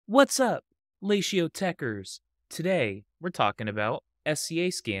What's up, Latio Techers? Today, we're talking about SCA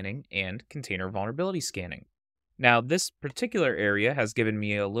scanning and container vulnerability scanning. Now, this particular area has given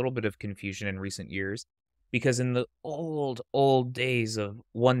me a little bit of confusion in recent years because in the old days of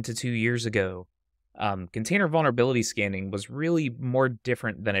 1 to 2 years ago, container vulnerability scanning was really more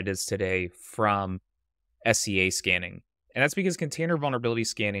different than it is today from SCA scanning. And that's because container vulnerability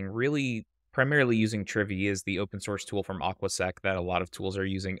scanning really primarily using Trivy is the open source tool from Aquasec that a lot of tools are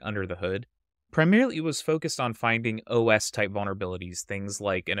using under the hood. Primarily it was focused on finding OS type vulnerabilities, things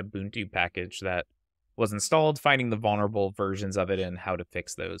like an Ubuntu package that was installed, finding the vulnerable versions of it and how to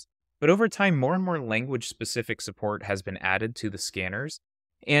fix those. But over time, more and more language specific support has been added to the scanners,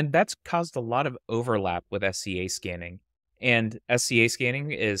 and that's caused a lot of overlap with SCA scanning. And SCA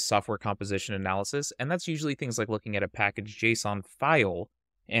scanning is software composition analysis, and that's usually things like looking at a package JSON file,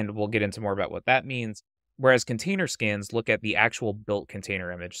 and we'll get into more about what that means. Whereas container scans look at the actual built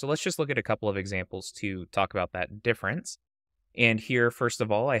container image. So let's just look at a couple of examples to talk about that difference. And here, first of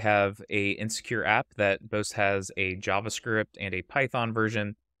all, I have a insecure app that both has a JavaScript and a Python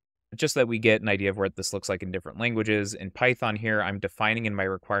version, just that we get an idea of what this looks like in different languages. In Python here, I'm defining in my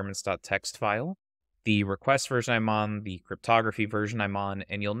requirements.txt file the request version I'm on, the cryptography version I'm on,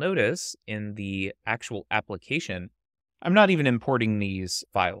 and you'll notice in the actual application, I'm not even importing these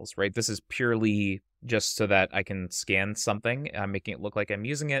files, right? This is purely just so that I can scan something. I'm making it look like I'm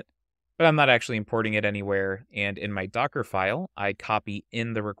using it, but I'm not actually importing it anywhere. And in my Docker file, I copy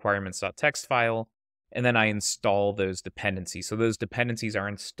in the requirements.txt file, and then I install those dependencies. So those dependencies are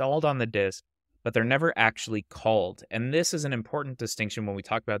installed on the disk, but they're never actually called. And this is an important distinction when we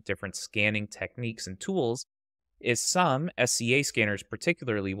talk about different scanning techniques and tools, is some SCA scanners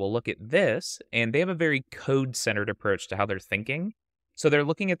particularly will look at this, and they have a very code-centered approach to how they're thinking. So they're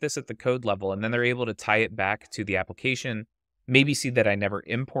looking at this at the code level, and then they're able to tie it back to the application, maybe see that I never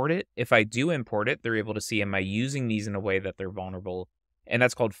import it. If I do import it, they're able to see, am I using these in a way that they're vulnerable? And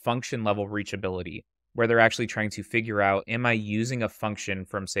that's called function level reachability, where they're actually trying to figure out, am I using a function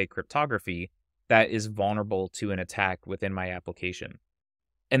from, say, cryptography that is vulnerable to an attack within my application?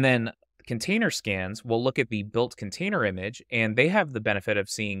 And then container scans will look at the built container image, and they have the benefit of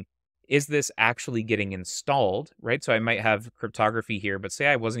seeing, is this actually getting installed, right? So I might have cryptography here, but say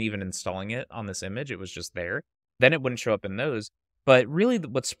I wasn't even installing it on this image, it was just there. Then it wouldn't show up in those. But really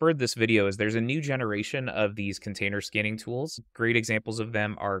what spurred this video is there's a new generation of these container scanning tools. Great examples of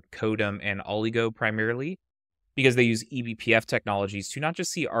them are Kodem and Oligo primarily, because they use eBPF technologies to not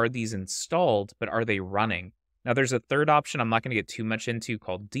just see, are these installed, but are they running? Now, there's a third option I'm not going to get too much into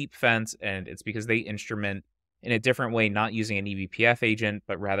called Deepfence, and it's because they instrument in a different way, not using an eBPF agent,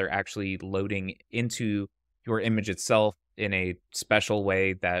 but rather actually loading into your image itself in a special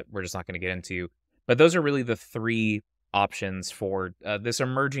way that we're just not going to get into. But those are really the three options for this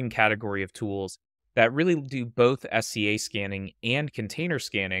emerging category of tools that really do both SCA scanning and container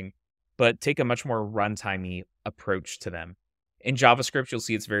scanning, but take a much more runtime-y approach to them. In JavaScript, you'll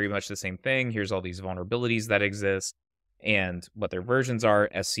see it's very much the same thing. Here's all these vulnerabilities that exist and what their versions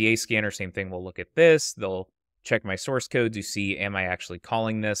are. SCA scanner, same thing. We'll look at this. They'll check my source code to see, am I actually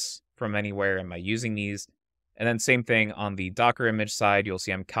calling this from anywhere? Am I using these? And then same thing on the Docker image side. You'll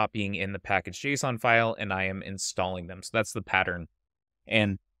see I'm copying in the package JSON file and I am installing them. So that's the pattern.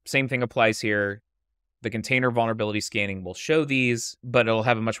 And same thing applies here. The container vulnerability scanning will show these, but it'll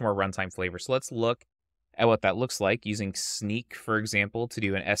have a much more runtime flavor. So let's look at what that looks like using Sneak, for example, to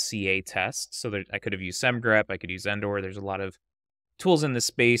do an SCA test. So that I could have used SemGrep, I could use Endor. There's a lot of tools in this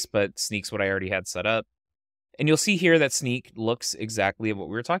space, but Sneak's what I already had set up. And you'll see here that Sneak looks exactly at what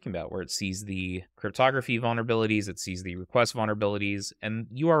we were talking about, where it sees the cryptography vulnerabilities, it sees the request vulnerabilities, and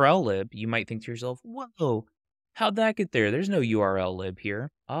URL lib. You might think to yourself, whoa, how'd that get there? There's no URL lib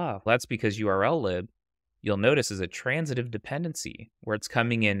here. Well, that's because URL lib, you'll notice, is a transitive dependency where it's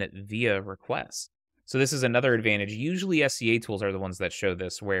coming in via request. So this is another advantage. Usually SCA tools are the ones that show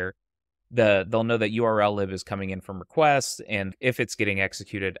this, where they'll know that URL lib is coming in from requests and if it's getting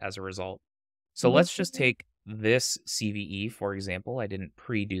executed as a result. So let's just take this CVE, for example. I didn't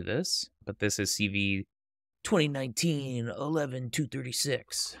pre-do this, but this is CV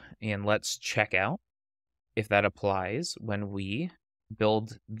 2019-11-236. And let's check out if that applies when we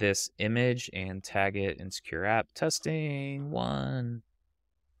build this image and tag it in secure app testing one.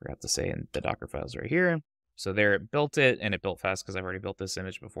 Forgot to say in the Docker files right here. So there it built it, and it built fast because I've already built this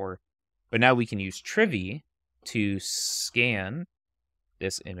image before. But now we can use Trivy to scan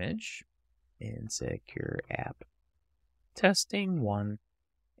this image in secure app testing one,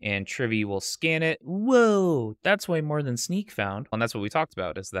 and Trivy will scan it. Whoa, that's way more than Sneak found. And that's what we talked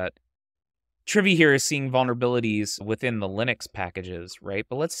about, is that Trivy here is seeing vulnerabilities within the Linux packages, right?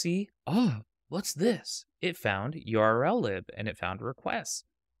 But let's see. Oh, what's this? It found URL lib and it found requests.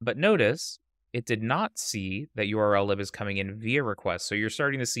 But notice it did not see that URL lib is coming in via request. So you're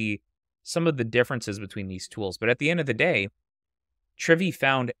starting to see some of the differences between these tools. But at the end of the day, Trivy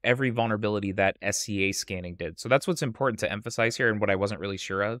found every vulnerability that SCA scanning did. So that's what's important to emphasize here, and what I wasn't really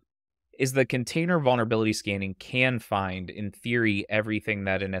sure of is the container vulnerability scanning can find, in theory, everything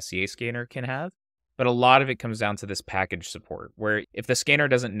that an SCA scanner can have. But a lot of it comes down to this package support, where if the scanner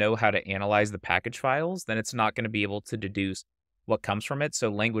doesn't know how to analyze the package files, then it's not going to be able to deduce what comes from it. So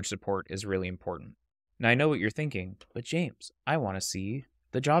language support is really important. Now, I know what you're thinking, but James, I want to see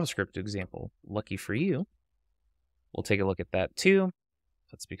the JavaScript example. Lucky for you, we'll take a look at that too.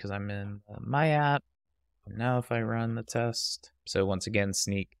 That's because I'm in my app. Now if I run the test, so once again,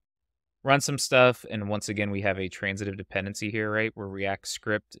 sneak, run some stuff, and once again, we have a transitive dependency here, right, where React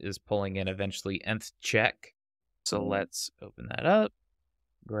script is pulling in eventually nth check. So let's open that up,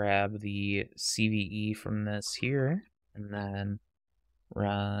 grab the CVE from this here, and then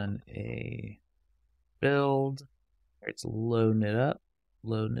run a build. It's loading it up,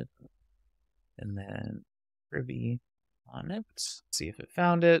 and then Ruby on it. See if it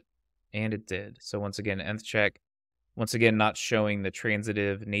found it, and it did. So once again, nth check. Once again, not showing the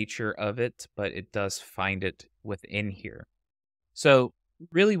transitive nature of it, but it does find it within here. So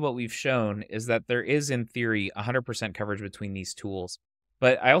really what we've shown is that there is, in theory, 100% coverage between these tools.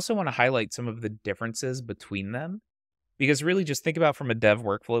 But I also want to highlight some of the differences between them, because really just think about from a dev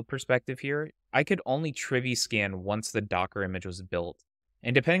workflow perspective here, I could only Trivy scan once the Docker image was built.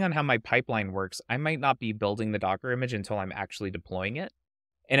 And depending on how my pipeline works, I might not be building the Docker image until I'm actually deploying it.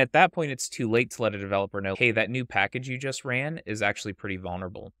 And at that point, it's too late to let a developer know, hey, that new package you just ran is actually pretty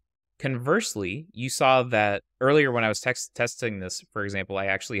vulnerable. Conversely, you saw that earlier when I was testing this, for example, I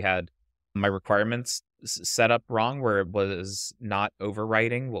actually had my requirements set up wrong, where it was not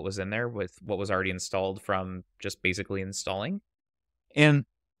overwriting what was in there with what was already installed from just basically installing. And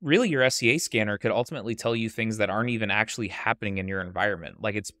really, your SCA scanner could ultimately tell you things that aren't even actually happening in your environment.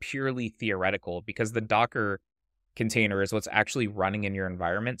 Like, it's purely theoretical, because the Docker container is what's actually running in your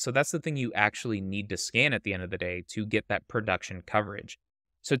environment. So that's the thing you actually need to scan at the end of the day to get that production coverage.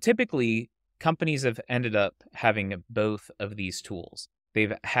 So typically, companies have ended up having both of these tools.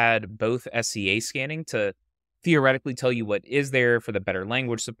 They've had both SCA scanning to theoretically tell you what is there for the better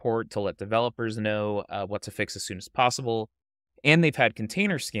language support, to let developers know what to fix as soon as possible. And they've had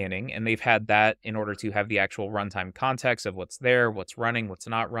container scanning, and they've had that in order to have the actual runtime context of what's there, what's running, what's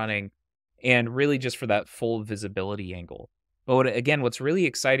not running, and really just for that full visibility angle. But what's really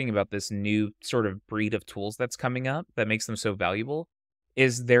exciting about this new sort of breed of tools that's coming up that makes them so valuable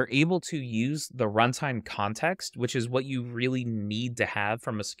is they're able to use the runtime context, which is what you really need to have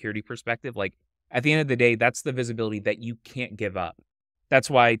from a security perspective. Like, at the end of the day, that's the visibility that you can't give up. That's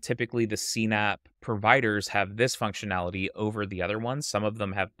why typically the CNAP providers have this functionality over the other ones. Some of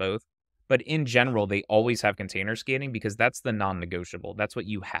them have both. But in general, they always have container scanning, because that's the non-negotiable. That's what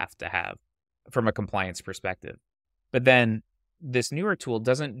you have to have from a compliance perspective. But then this newer tool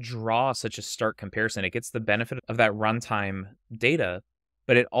doesn't draw such a stark comparison. It gets the benefit of that runtime data,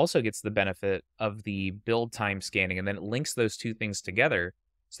 but it also gets the benefit of the build time scanning. And then it links those two things together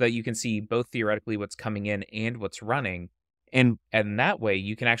so that you can see both theoretically what's coming in and what's running. And that way,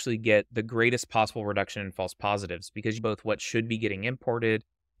 you can actually get the greatest possible reduction in false positives, because both what should be getting imported,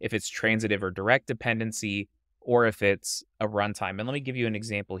 if it's transitive or direct dependency, or if it's a runtime. And let me give you an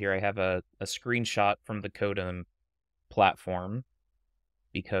example here. I have a screenshot from the Kodem platform,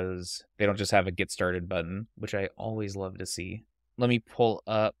 because they don't just have a get started button, which I always love to see. Let me pull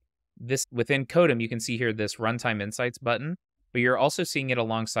up this. Within Kodem, you can see here this runtime insights button, but you're also seeing it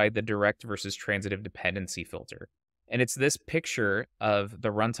alongside the direct versus transitive dependency filter. And it's this picture of the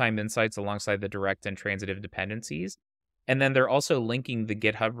runtime insights alongside the direct and transitive dependencies. And then they're also linking the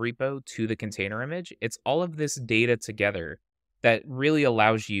GitHub repo to the container image. It's all of this data together that really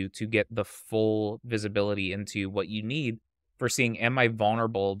allows you to get the full visibility into what you need for seeing, am I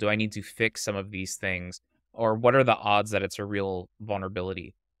vulnerable? Do I need to fix some of these things? Or what are the odds that it's a real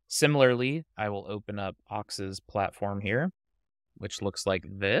vulnerability? Similarly, I will open up Ox's platform here, which looks like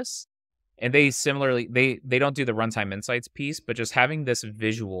this. And they similarly, they don't do the runtime insights piece, but just having this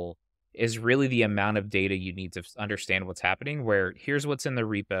visual is really the amount of data you need to understand what's happening, where here's what's in the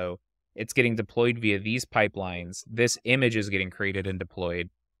repo. It's getting deployed via these pipelines. This image is getting created and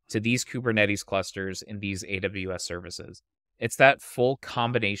deployed to these Kubernetes clusters and these AWS services. It's that full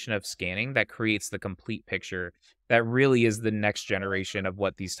combination of scanning that creates the complete picture that really is the next generation of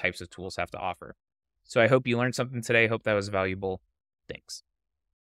what these types of tools have to offer. So I hope you learned something today. I hope that was valuable. Thanks.